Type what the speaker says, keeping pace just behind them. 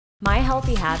My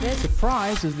healthy habits.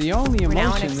 Surprise is the only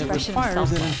emotion that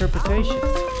requires an interpretation.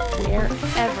 Wherever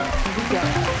we go,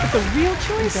 It's a real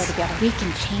choice. we go together. We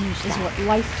can change Is that. what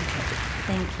life teaches.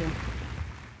 Thank you.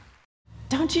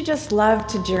 Don't you just love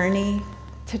to journey,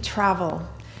 to travel,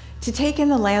 to take in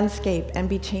the landscape and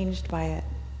be changed by it?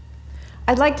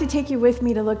 I'd like to take you with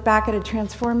me to look back at a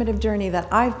transformative journey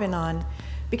that I've been on,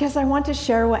 because I want to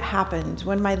share what happened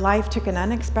when my life took an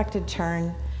unexpected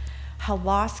turn, how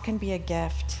loss can be a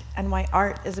gift, and why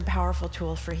art is a powerful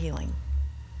tool for healing.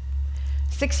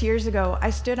 6 years ago,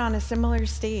 I stood on a similar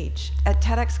stage at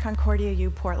TEDx Concordia U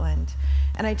Portland,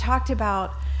 and I talked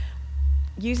about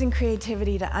using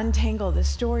creativity to untangle the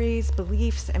stories,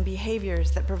 beliefs, and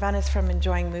behaviors that prevent us from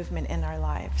enjoying movement in our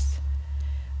lives.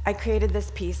 I created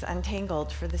this piece,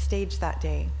 Untangled, for the stage that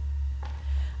day.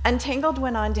 Untangled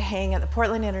went on to hang at the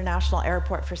Portland International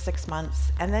Airport for 6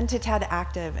 months, and then to TED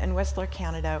Active in Whistler,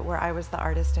 Canada, where I was the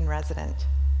artist in resident.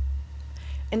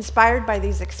 Inspired by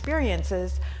these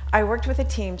experiences, I worked with a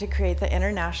team to create the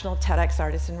International TEDx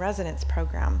Artist in Residence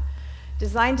program,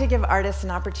 designed to give artists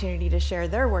an opportunity to share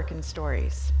their work and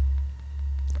stories.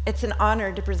 It's an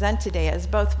honor to present today as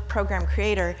both program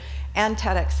creator and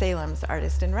TEDxSalem's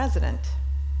artist in resident.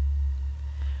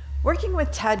 Working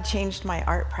with TED changed my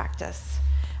art practice.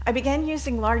 I began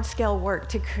using large-scale work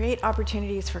to create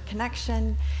opportunities for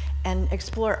connection and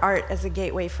explore art as a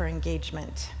gateway for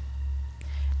engagement.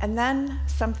 And then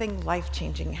something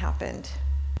life-changing happened.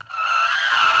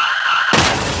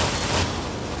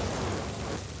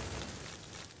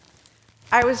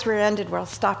 I was rear-ended while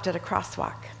stopped at a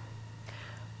crosswalk.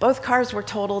 Both cars were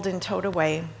totaled and towed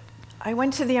away. I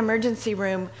went to the emergency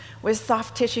room with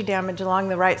soft tissue damage along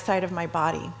the right side of my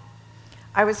body.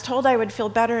 I was told I would feel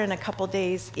better in a couple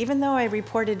days, even though I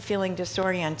reported feeling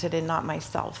disoriented and not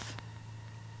myself.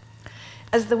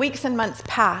 As the weeks and months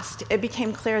passed, it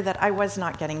became clear that I was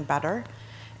not getting better.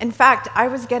 In fact, I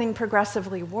was getting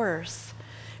progressively worse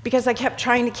because I kept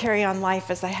trying to carry on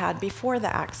life as I had before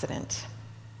the accident.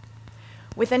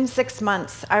 Within 6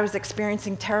 months, I was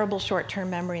experiencing terrible short-term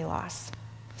memory loss.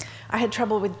 I had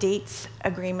trouble with dates,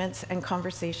 agreements, and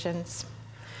conversations.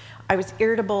 I was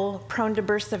irritable, prone to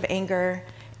bursts of anger,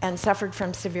 and suffered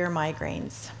from severe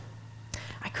migraines.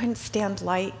 I couldn't stand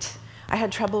light. I had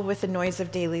trouble with the noise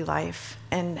of daily life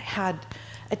and had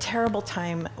a terrible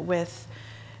time with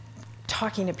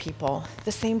talking to people,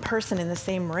 the same person in the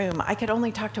same room. I could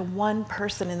only talk to one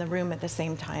person in the room at the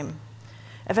same time.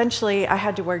 Eventually, I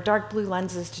had to wear dark blue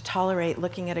lenses to tolerate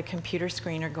looking at a computer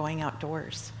screen or going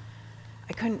outdoors.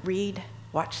 I couldn't read,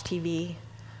 watch TV,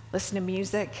 listen to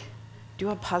music, do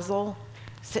a puzzle,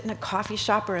 sit in a coffee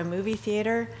shop or a movie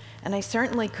theater, and I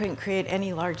certainly couldn't create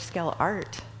any large-scale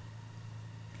art.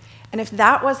 And if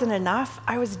that wasn't enough,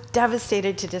 I was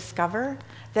devastated to discover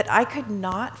that I could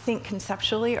not think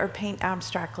conceptually or paint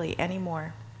abstractly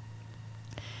anymore.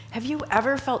 Have you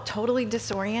ever felt totally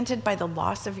disoriented by the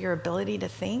loss of your ability to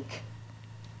think?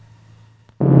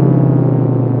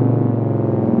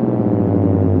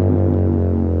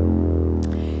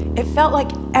 It felt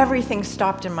like everything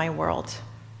stopped in my world.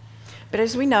 But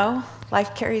as we know,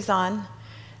 life carries on.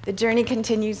 The journey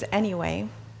continues anyway.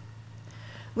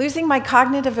 Losing my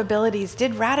cognitive abilities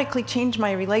did radically change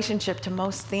my relationship to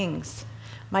most things: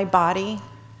 my body,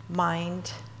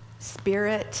 mind,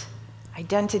 spirit,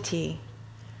 identity,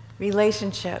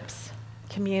 relationships,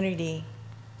 community,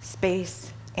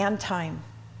 space, and time.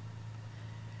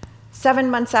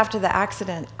 7 months after the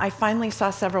accident, I finally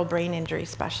saw several brain injury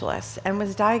specialists and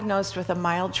was diagnosed with a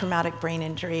mild traumatic brain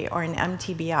injury, or an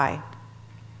MTBI.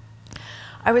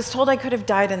 I was told I could have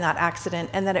died in that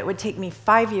accident and that it would take me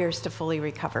 5 years to fully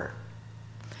recover.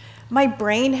 My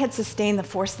brain had sustained the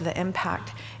force of the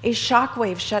impact. A shock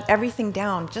wave shut everything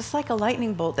down, just like a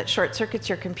lightning bolt that short-circuits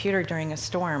your computer during a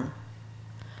storm.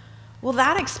 Well,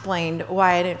 that explained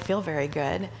why I didn't feel very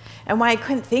good and why I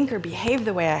couldn't think or behave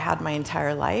the way I had my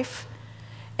entire life.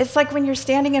 It's like when you're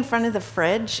standing in front of the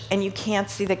fridge and you can't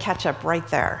see the ketchup right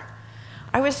there.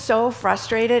 I was so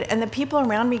frustrated, and the people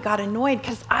around me got annoyed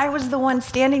because I was the one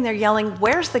standing there yelling,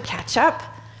 "Where's the ketchup?"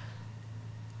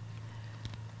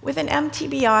 With an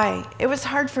MTBI, it was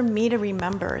hard for me to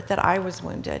remember that I was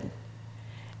wounded.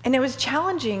 And it was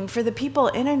challenging for the people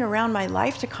in and around my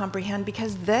life to comprehend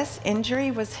because this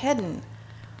injury was hidden.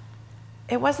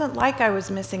 It wasn't like I was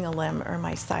missing a limb or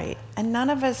my sight, and none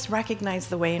of us recognized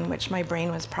the way in which my brain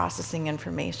was processing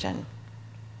information.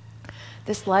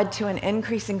 This led to an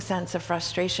increasing sense of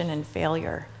frustration and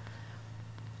failure.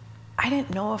 I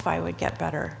didn't know if I would get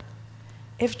better.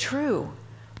 If true,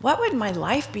 what would my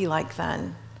life be like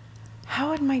then? How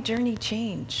would my journey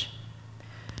change?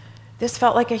 This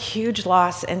felt like a huge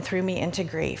loss and threw me into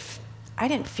grief. I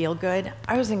didn't feel good.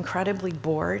 I was incredibly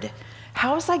bored.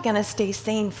 How was I going to stay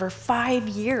sane for 5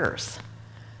 years?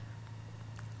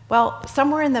 Well,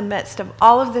 somewhere in the midst of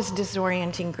all of this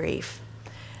disorienting grief,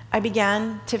 I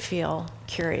began to feel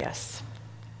curious.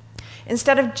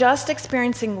 Instead of just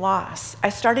experiencing loss, I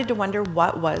started to wonder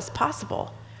what was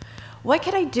possible. What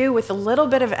could I do with the little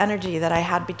bit of energy that I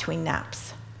had between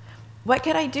naps? What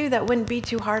could I do that wouldn't be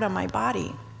too hard on my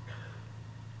body?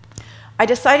 I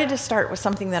decided to start with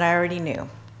something that I already knew,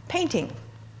 painting.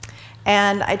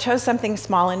 And I chose something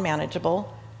small and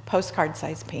manageable,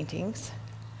 postcard-sized paintings.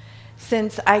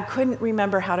 Since I couldn't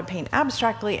remember how to paint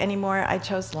abstractly anymore, I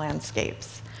chose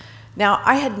landscapes. Now,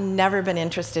 I had never been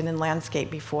interested in landscape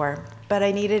before, but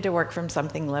I needed to work from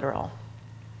something literal.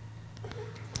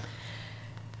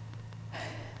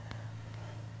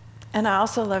 And I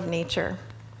also love nature.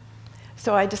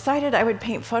 So I decided I would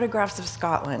paint photographs of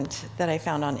Scotland that I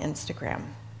found on Instagram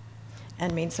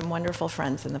and made some wonderful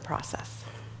friends in the process.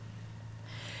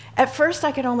 At first,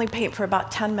 I could only paint for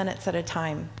about 10 minutes at a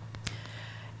time.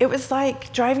 It was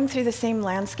like driving through the same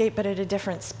landscape, but at a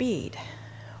different speed.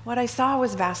 What I saw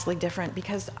was vastly different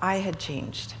because I had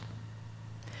changed.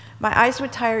 My eyes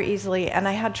would tire easily, and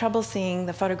I had trouble seeing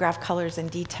the photograph colors and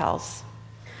details.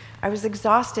 I was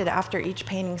exhausted after each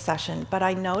painting session, but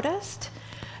I noticed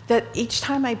that each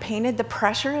time I painted, the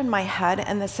pressure in my head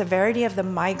and the severity of the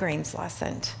migraines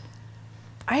lessened.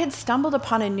 I had stumbled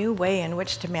upon a new way in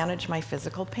which to manage my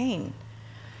physical pain.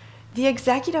 The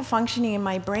executive functioning in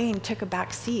my brain took a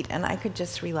back seat, and I could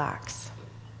just relax.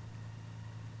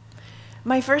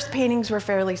 My first paintings were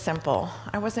fairly simple.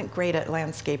 I wasn't great at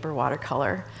landscape or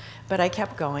watercolor, but I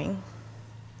kept going.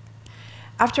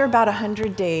 After about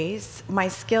 100 days, my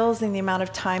skills and the amount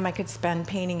of time I could spend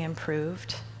painting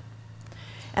improved.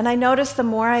 And I noticed the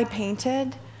more I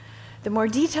painted, the more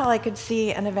detail I could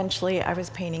see, and eventually I was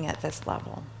painting at this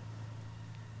level.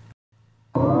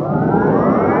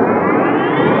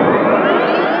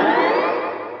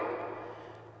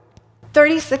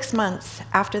 "36 months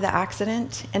after the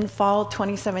accident, in fall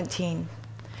 2017,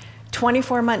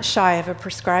 24 months shy of a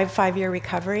prescribed 5-year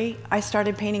recovery, I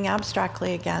started painting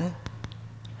abstractly again.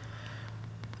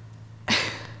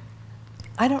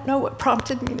 I don't know what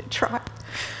prompted me to try,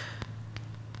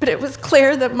 but it was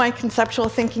clear that my conceptual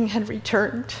thinking had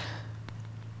returned.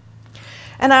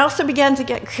 And I also began to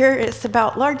get curious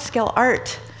about large-scale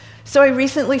art, so I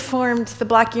recently formed the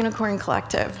Black Unicorn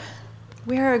Collective.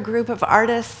 We are a group of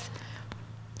artists,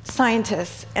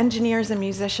 scientists, engineers, and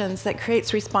musicians that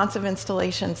creates responsive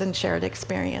installations and shared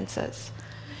experiences.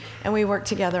 And we work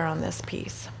together on this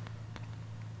piece.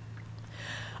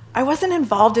 I wasn't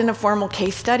involved in a formal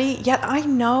case study, yet I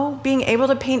know being able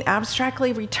to paint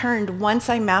abstractly returned once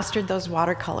I mastered those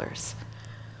watercolors.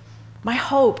 My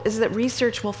hope is that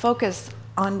research will focus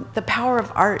on the power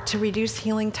of art to reduce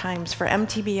healing times for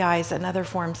MTBIs and other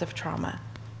forms of trauma.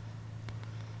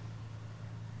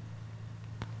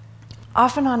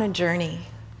 Often on a journey,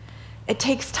 it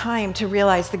takes time to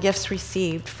realize the gifts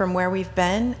received from where we've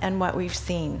been and what we've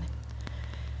seen.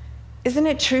 Isn't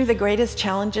it true the greatest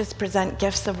challenges present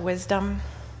gifts of wisdom?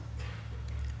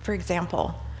 For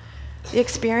example, the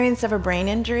experience of a brain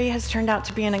injury has turned out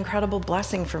to be an incredible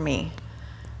blessing for me.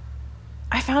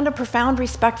 I found a profound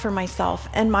respect for myself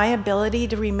and my ability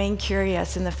to remain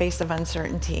curious in the face of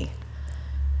uncertainty.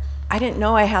 I didn't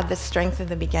know I had this strength in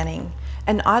the beginning,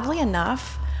 and oddly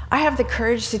enough, I have the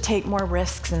courage to take more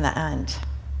risks in the end.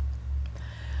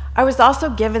 I was also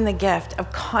given the gift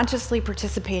of consciously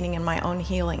participating in my own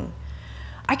healing.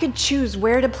 I could choose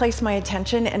where to place my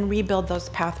attention and rebuild those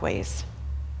pathways.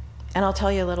 And I'll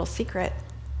tell you a little secret.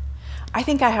 I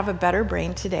think I have a better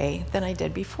brain today than I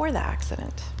did before the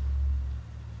accident.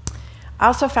 I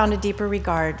also found a deeper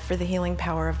regard for the healing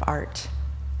power of art.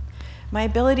 My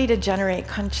ability to generate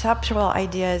conceptual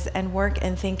ideas and work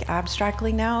and think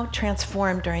abstractly now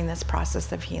transformed during this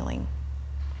process of healing.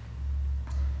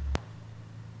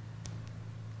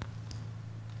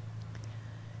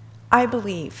 I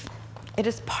believe it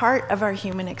is part of our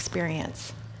human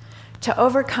experience to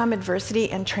overcome adversity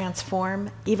and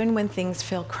transform even when things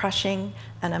feel crushing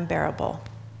and unbearable.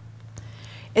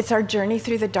 It's our journey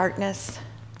through the darkness,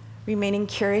 remaining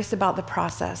curious about the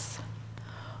process,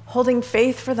 holding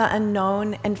faith for the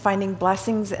unknown, and finding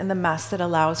blessings in the mess that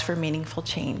allows for meaningful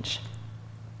change.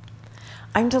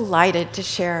 I'm delighted to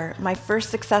share my first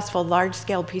successful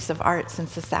large-scale piece of art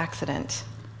since this accident.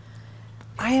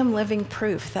 I am living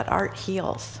proof that art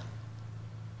heals.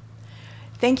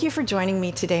 Thank you for joining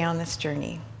me today on this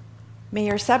journey. May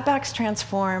your setbacks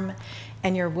transform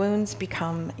and your wounds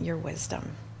become your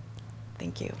wisdom.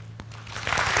 Thank you.